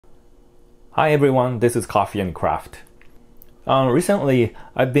Hi everyone, this is Coffee and Craft. Recently,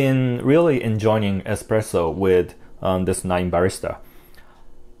 I've been really enjoying espresso with this 9Barista.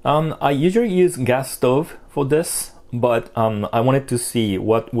 I usually use gas stove for this, but I wanted to see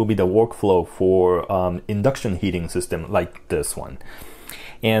what will be the workflow for induction heating system like this one.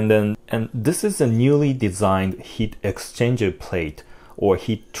 And this is a newly designed heat exchanger plate or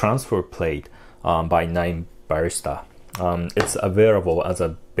heat transfer plate by 9Barista. It's available as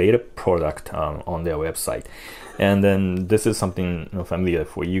a beta product on their website, and then this is something familiar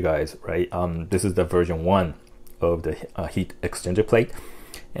for you guys, right? This is the version 1 of the heat exchanger plate,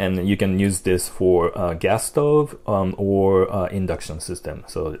 and you can use this for gas stove or induction system,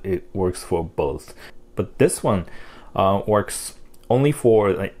 so it works for both. But this one works only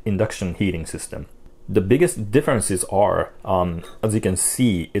for induction heating system. The biggest differences are, as you can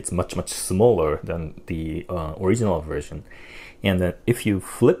see, it's much smaller than the original version. And then if you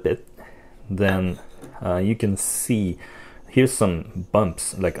flip it, then you can see here's some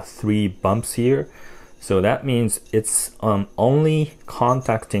bumps, like 3 bumps here. So that means it's only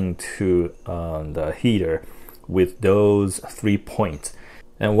contacting to the heater with those 3 points.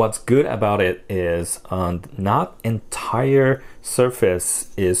 And what's good about it is not entire surface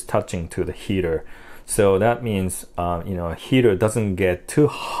is touching to the heater. So that means, heater doesn't get too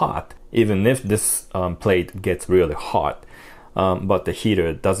hot, even if this plate gets really hot. But the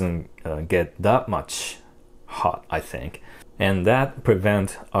heater doesn't get that much hot, I think. And that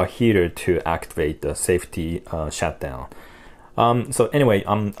prevents our heater to activate the safety shutdown. So anyway,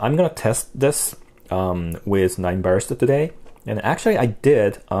 I'm gonna test this with 9Barista today. And actually I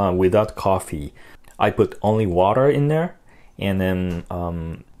did without coffee. I put only water in there, and then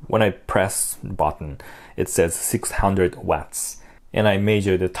when I press the button, it says 600 watts. And I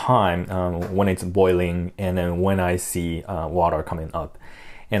measure the time when it's boiling and then when I see water coming up.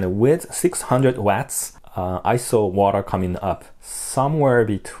 And with 600 watts, I saw water coming up somewhere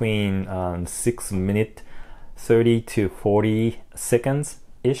between 6 minutes, 30 to 40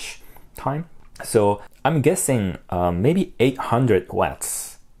 seconds-ish time. So I'm guessing maybe 800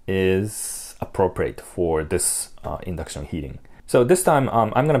 watts is appropriate for this induction heating. So this time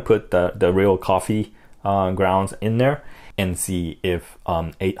I'm gonna put the real coffee grounds in there and see if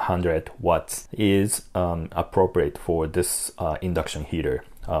 800 watts is appropriate for this induction heater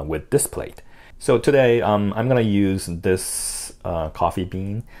with this plate. So today I'm gonna use this coffee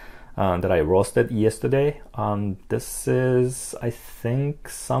bean that I roasted yesterday. This is, I think,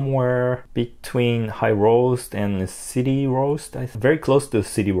 somewhere between high roast and city roast, very close to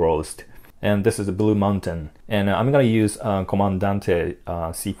city roast. And this is a Blue Mountain. And I'm gonna use Comandante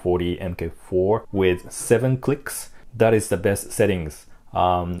C40 MK4 with 7 clicks. That is the best settings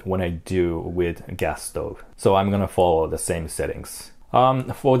when I do with gas stove. So I'm gonna follow the same settings.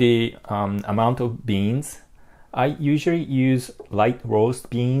 For the amount of beans, I usually use light roast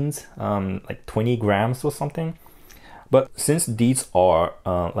beans, like 20 grams or something. But since these are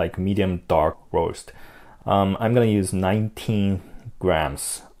like medium dark roast, I'm gonna use 19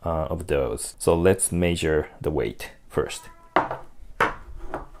 grams of those. So let's measure the weight first.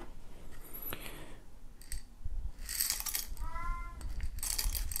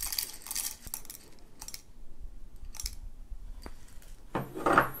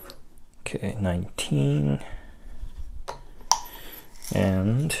 Okay, 19.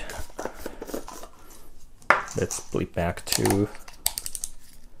 And let's flip back to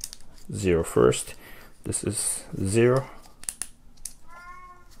 0 first. This is 0.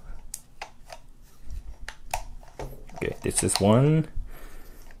 Okay, this is 1,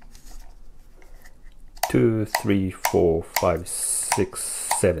 2, 3, 4, 5, 6,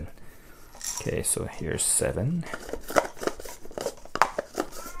 7. Okay, so here's 7.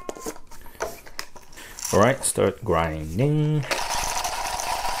 All right, start grinding.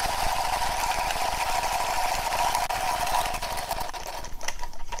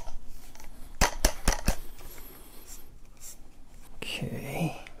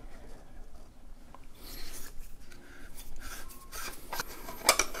 Okay.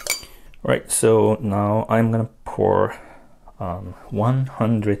 Right, so now I'm gonna pour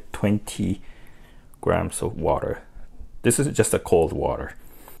 120 grams of water. This is just a cold water.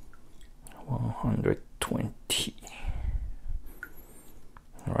 120.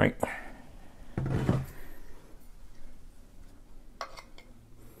 All right.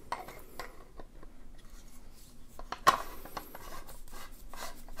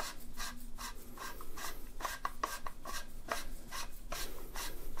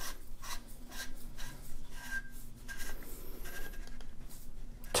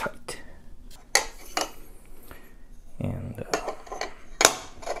 Tight. And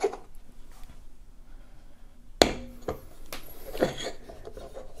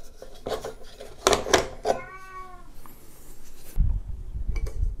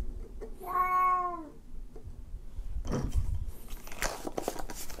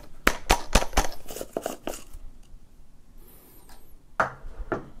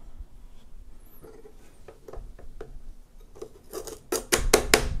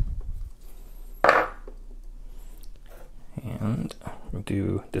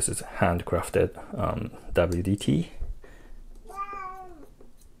do, this is handcrafted WDT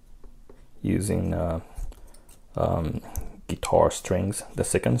using guitar strings, the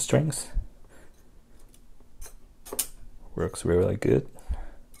second strings. Works really good.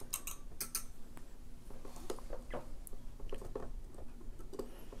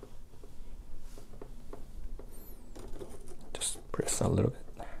 Just press a little bit.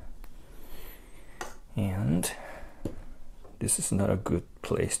 And this is not a good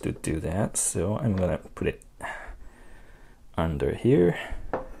place to do that, so I'm gonna put it under here.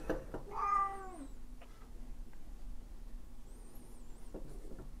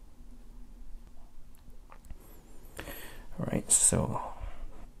 Alright, so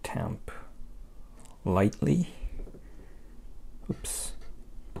tamp lightly. Oops.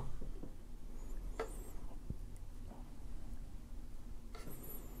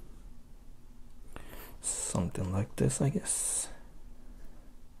 Something like this, I guess.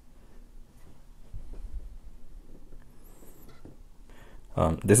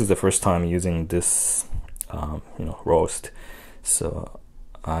 This is the first time using this, roast, so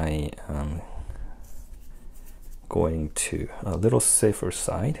I am going to a little safer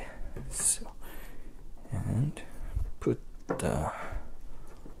side. So, and put the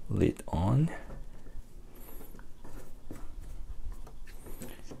lid on.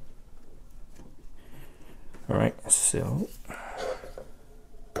 All right, so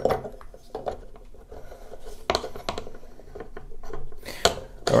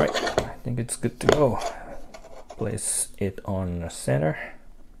all right, I think it's good to go. Place it on the center.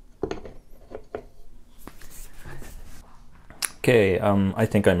 Okay, I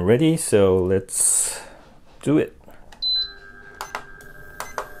think I'm ready, so let's do it.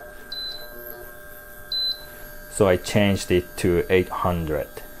 So I changed it to 800.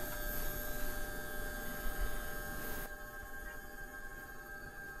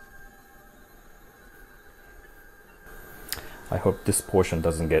 I hope this portion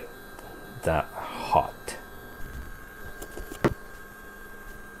doesn't get that hot.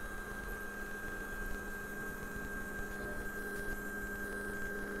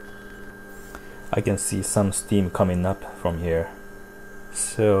 I can see some steam coming up from here.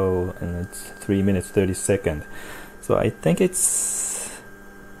 So, and it's 3 minutes 30 seconds. So I think it's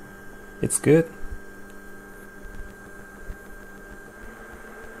good.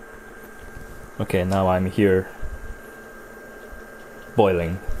 Okay, now I'm here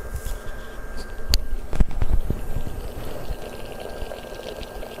boiling.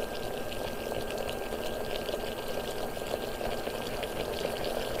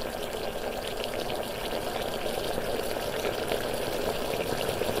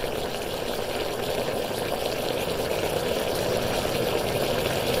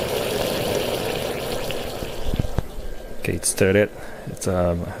 Okay, it started. It's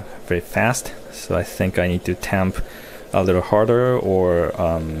very fast, so I think I need to tamp a little harder or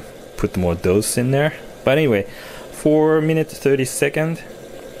put more dose in there. But anyway, 4 minutes 30 seconds,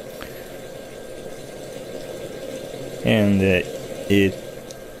 and it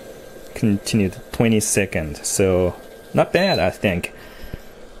continued 20 seconds, so not bad, I think.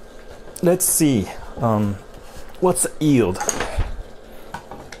 Let's see what's the yield.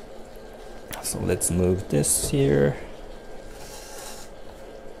 So let's move this here.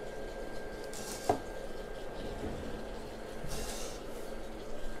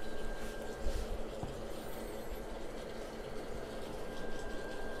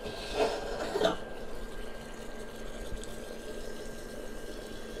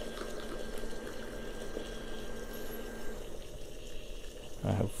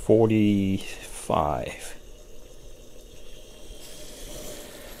 I have 45.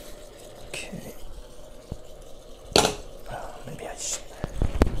 Okay. Maybe I should.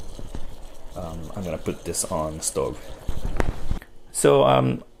 I'm gonna put this on the stove. So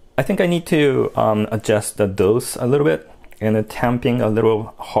I think I need to adjust the dose a little bit and the tamping a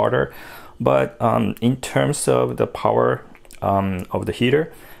little harder. But in terms of the power of the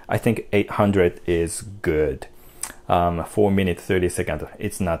heater, I think 800 is good. 4 minutes 30 seconds.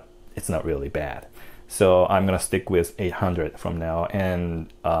 It's not really bad. So I'm gonna stick with 800 from now,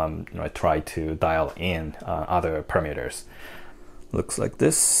 and I try to dial in other parameters. Looks like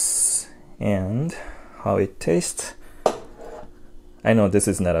this, and how it tastes. I know this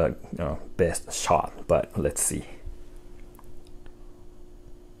is not a best shot, but let's see.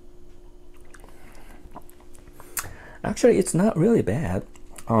 Actually, it's not really bad.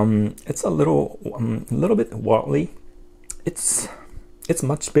 It's a little bit wobbly. It's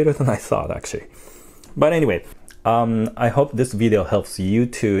much better than I thought, actually. But anyway, I hope this video helps you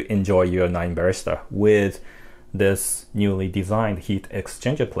to enjoy your 9Barista with this newly designed heat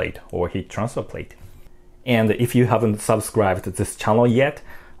exchanger plate or heat transfer plate. And if you haven't subscribed to this channel yet,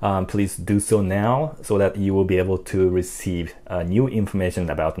 please do so now so that you will be able to receive new information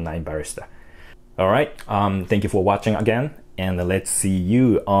about 9Barista. All right, thank you for watching again, and let's see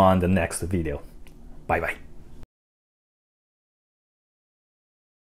you on the next video. Bye bye.